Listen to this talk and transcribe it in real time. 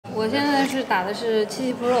我现在是打的是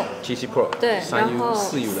77 Pro。77 Pro。对，然后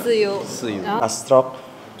4U。Astrox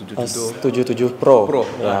 77 Pro. Pro.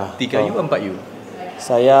 Ya. 3U 4U.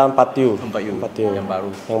 Saya 4U. 4U. Yang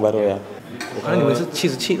baru. Yang baru ya. 我看你们是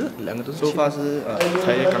77的，两个都是。出发是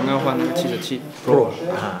才刚刚换77 Pro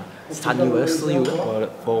啊，3U 还是4U 的？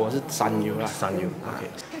我是3U 啦。3U。OK。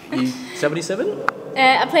77?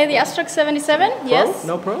 I play the Astrox 77. Yes.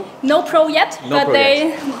 No Pro? No Pro yet, No but Pro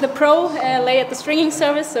the Pro lay at the stringing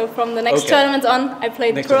service. So from the next tournament on, I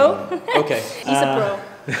play the Next Pro. Okay. He's a Pro.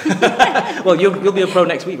 Well, you'll be a Pro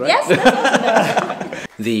next week, right? Yes. That's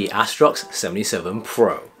The Astrox 77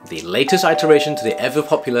 Pro, the latest iteration to the ever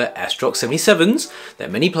popular Astrox 77s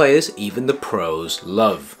that many players, even the pros,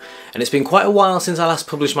 love. And it's been quite a while since I last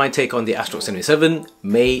published my take on the Astrox 77,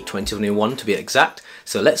 May 2021 to be exact,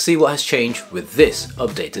 so let's see what has changed with this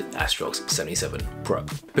updated Astrox 77 Pro.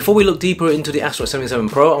 Before we look deeper into the Astrox 77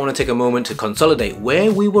 Pro, I want to take a moment to consolidate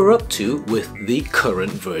where we were up to with the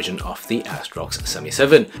current version of the Astrox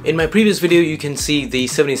 77. In my previous video you can see the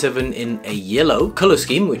 77 in a yellow colour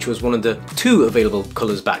scheme, which was one of the two available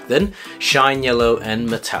colours back then, Shine Yellow and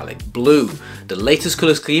Metallic Blue. The latest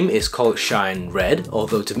colour scheme is called Shine Red,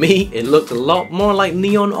 although to me it looked a lot more like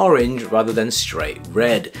neon orange rather than straight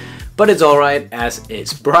red. But it's alright as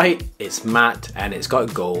it's bright, it's matte, and it's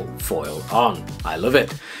got gold foil on. I love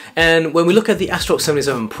it. And when we look at the Astrox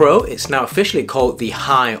 77 Pro, it's now officially called the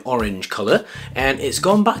High Orange colour, and it's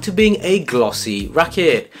gone back to being a glossy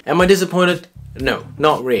racket. Am I disappointed? No,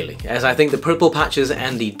 not really, as I think the purple patches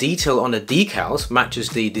and the detail on the decals matches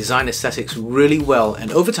the design aesthetics really well, and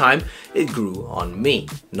over time it grew on me.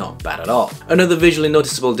 Not bad at all. Another visually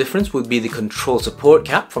noticeable difference would be the control support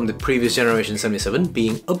cap from the previous generation 77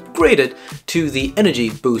 being upgraded to the Energy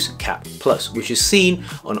Boost Cap Plus, which is seen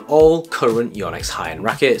on all current Yonex high-end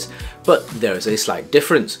rackets. But there is a slight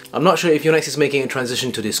difference. I'm not sure if Yonex is making a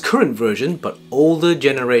transition to this current version, but older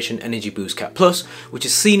generation Energy Boost Cap Plus, which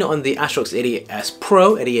is seen on the Astrox 88S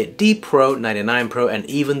Pro, 88D Pro, 99 Pro, and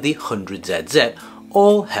even the 100ZZ,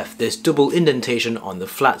 all have this double indentation on the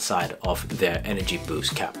flat side of their Energy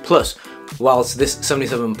Boost Cap Plus, whilst this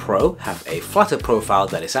 77 Pro have a flatter profile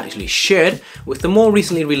that is actually shared with the more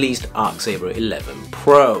recently released Arc Saber 11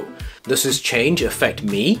 Pro. Does this change affect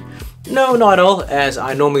me? No, not at all, as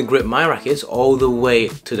I normally grip my rackets all the way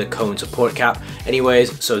to the cone support cap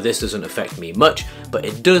anyways, so this doesn't affect me much, but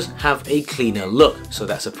it does have a cleaner look, so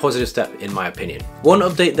that's a positive step in my opinion. One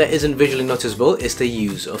update that isn't visually noticeable is the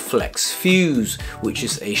use of Flex Fuse, which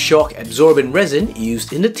is a shock absorbing resin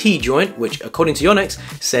used in the T-joint, which according to Yonex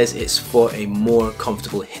says it's for a more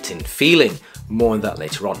comfortable hitting feeling. More on that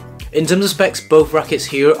later on. In terms of specs, both rackets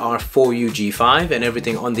here are 4U G5 and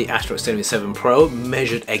everything on the Astrox 77 Pro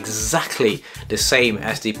measured exactly the same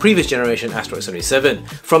as the previous generation Astrox 77.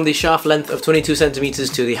 From the shaft length of 22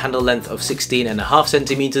 cm to the handle length of 16.5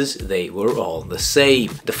 cm, they were all the same.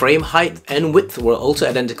 The frame height and width were also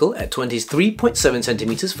identical at 23.7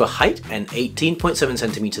 cm for height and 18.7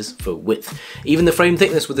 cm for width. Even the frame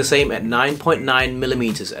thickness was the same at 9.9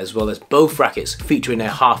 mm, as well as both rackets featuring a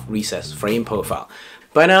half recessed frame profile.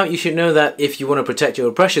 By now you should know that if you want to protect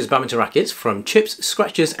your precious badminton rackets from chips,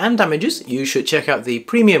 scratches and damages, you should check out the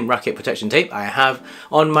premium racket protection tape I have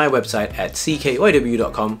on my website at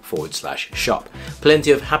ckYW.com/shop.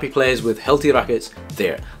 Plenty of happy players with healthy rackets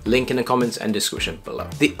there, link in the comments and description below.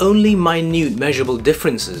 The only minute measurable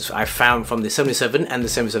differences I found from the 77 and the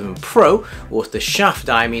 77 Pro was the shaft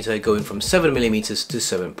diameter going from 7mm to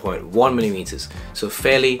 7.1mm, so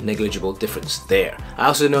fairly negligible difference there. I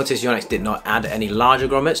also noticed Yonex did not add any large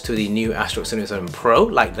grommets to the new Astrox 77 Pro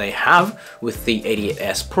like they have with the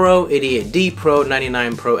 88S Pro, 88D Pro,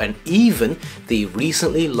 99 Pro, and even the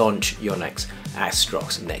recently launched Yonex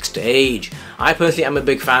Astrox Next Age. I personally am a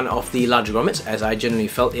big fan of the larger grommets, as I generally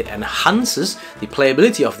felt it enhances the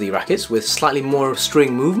playability of the rackets with slightly more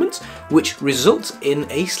string movements, which results in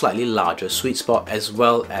a slightly larger sweet spot as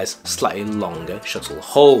well as slightly longer shuttle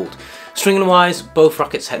hold. Stringing wise, both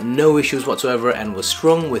rackets had no issues whatsoever and were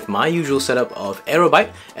strung with my usual setup of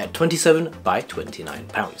Aerobite at 27 by 29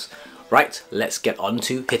 pounds. Right, let's get on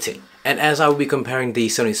to hitting. And as I will be comparing the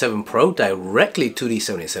 77 Pro directly to the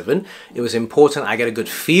 77, it was important I get a good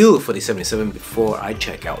feel for the 77 before I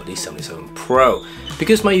check out the 77 Pro.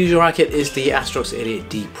 Because my usual racket is the Astrox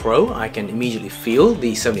 88D Pro, I can immediately feel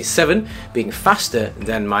the 77 being faster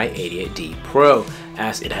than my 88D Pro,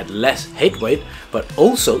 as it had less head weight but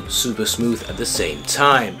also super smooth at the same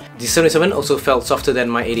time. The 77 also felt softer than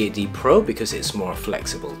my 88D Pro because it's more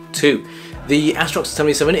flexible too. The Astrox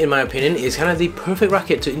 77, in my opinion, is kind of the perfect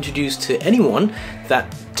racket to introduce to anyone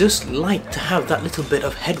that just like to have that little bit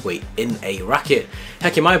of headweight in a racket.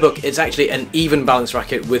 Heck, in my book, it's actually an even balanced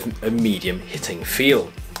racket with a medium hitting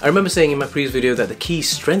feel. I remember saying in my previous video that the key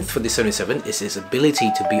strength for the 77 is its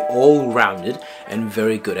ability to be all-rounded and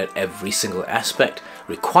very good at every single aspect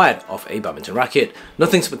required of a badminton racket.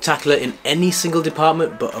 Nothing spectacular in any single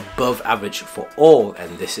department, but above average for all,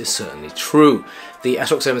 and this is certainly true. The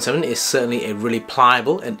Astrox 77 is certainly a really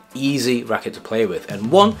pliable and easy racket to play with,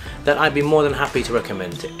 and one that I'd be more than happy to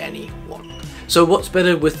recommend to anyone. So what's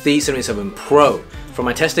better with the 77 Pro? From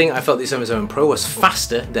my testing, I felt the 77 Pro was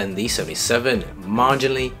faster than the 77,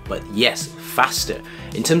 marginally, but yes, faster.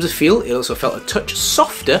 In terms of feel, it also felt a touch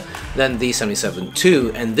softer than the 77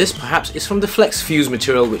 too, and this perhaps is from the Flex Fuse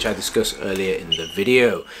material which I discussed earlier in the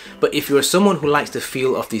video. But if you're someone who likes the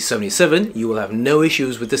feel of the 77, you will have no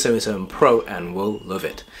issues with the 77 Pro and will love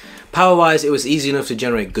it. Power-wise, it was easy enough to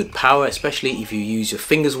generate good power, especially if you use your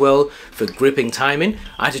fingers well for gripping timing.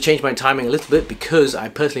 I had to change my timing a little bit because I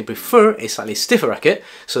personally prefer a slightly stiffer racket,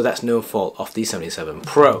 so that's no fault of the 77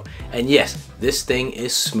 Pro. And yes, this thing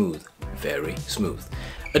is smooth, very smooth.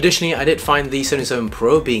 Additionally, I did find the 77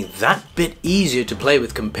 Pro being that bit easier to play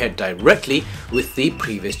with compared directly with the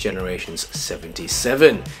previous generation's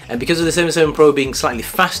 77. And because of the 77 Pro being slightly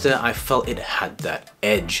faster, I felt it had that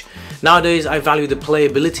edge. Nowadays, I value the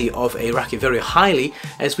playability of a racket very highly,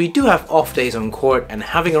 as we do have off days on court, and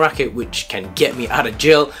having a racket which can get me out of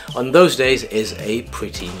jail on those days is a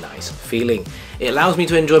pretty nice feeling. It allows me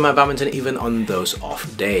to enjoy my badminton even on those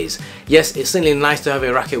off days. Yes, it's certainly nice to have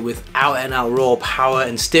a racket with out and out raw power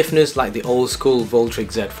and stiffness like the old school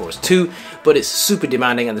Voltrix Z Force 2, but it's super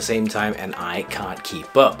demanding at the same time and I can't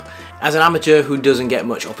keep up. As an amateur who doesn't get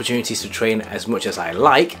much opportunities to train as much as I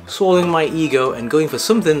like, swallowing my ego and going for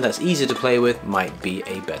something that's easier to play with might be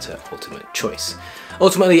a better ultimate choice.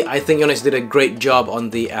 Ultimately, I think Yonex did a great job on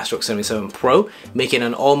the Astrox 77 Pro, making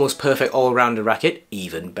an almost perfect all-rounder racket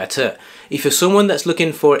even better. If you're someone that's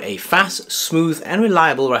looking for a fast, smooth and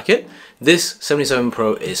reliable racket, this 77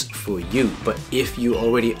 Pro is for you. But if you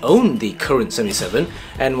already own the current 77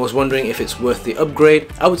 and was wondering if it's worth the upgrade,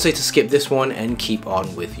 I would say to skip this one and keep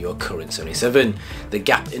on with your current 77. The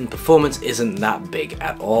gap in performance isn't that big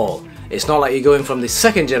at all. It's not like you're going from the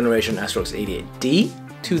second generation Astrox 88D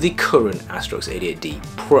to the current Astrox 88D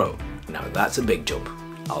Pro. Now that's a big jump.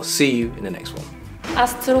 I'll see you in the next one.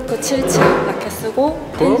 아스트로크 77 라켓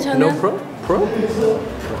쓰고 Pro? 텐션은 No Pro? Pro?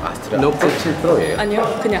 No Pro? 77 프로예요.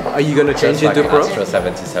 아니요, 그냥 Are you gonna change into Pro? Astro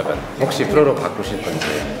 77. 혹시 프로로 바꾸실 건지?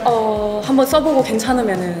 한번 써보고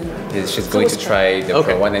괜찮으면은 She's going to try the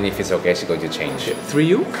Okay. Pro one, and if it's okay, she's going to change.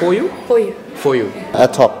 3U? 4U? for you. 4U.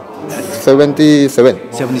 At top,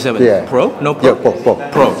 77. 77. Yeah. Pro? No Pro? Yeah, Pro.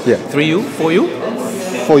 Pro. Yeah. 3U? 4U?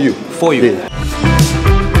 For you. 4U. Yeah.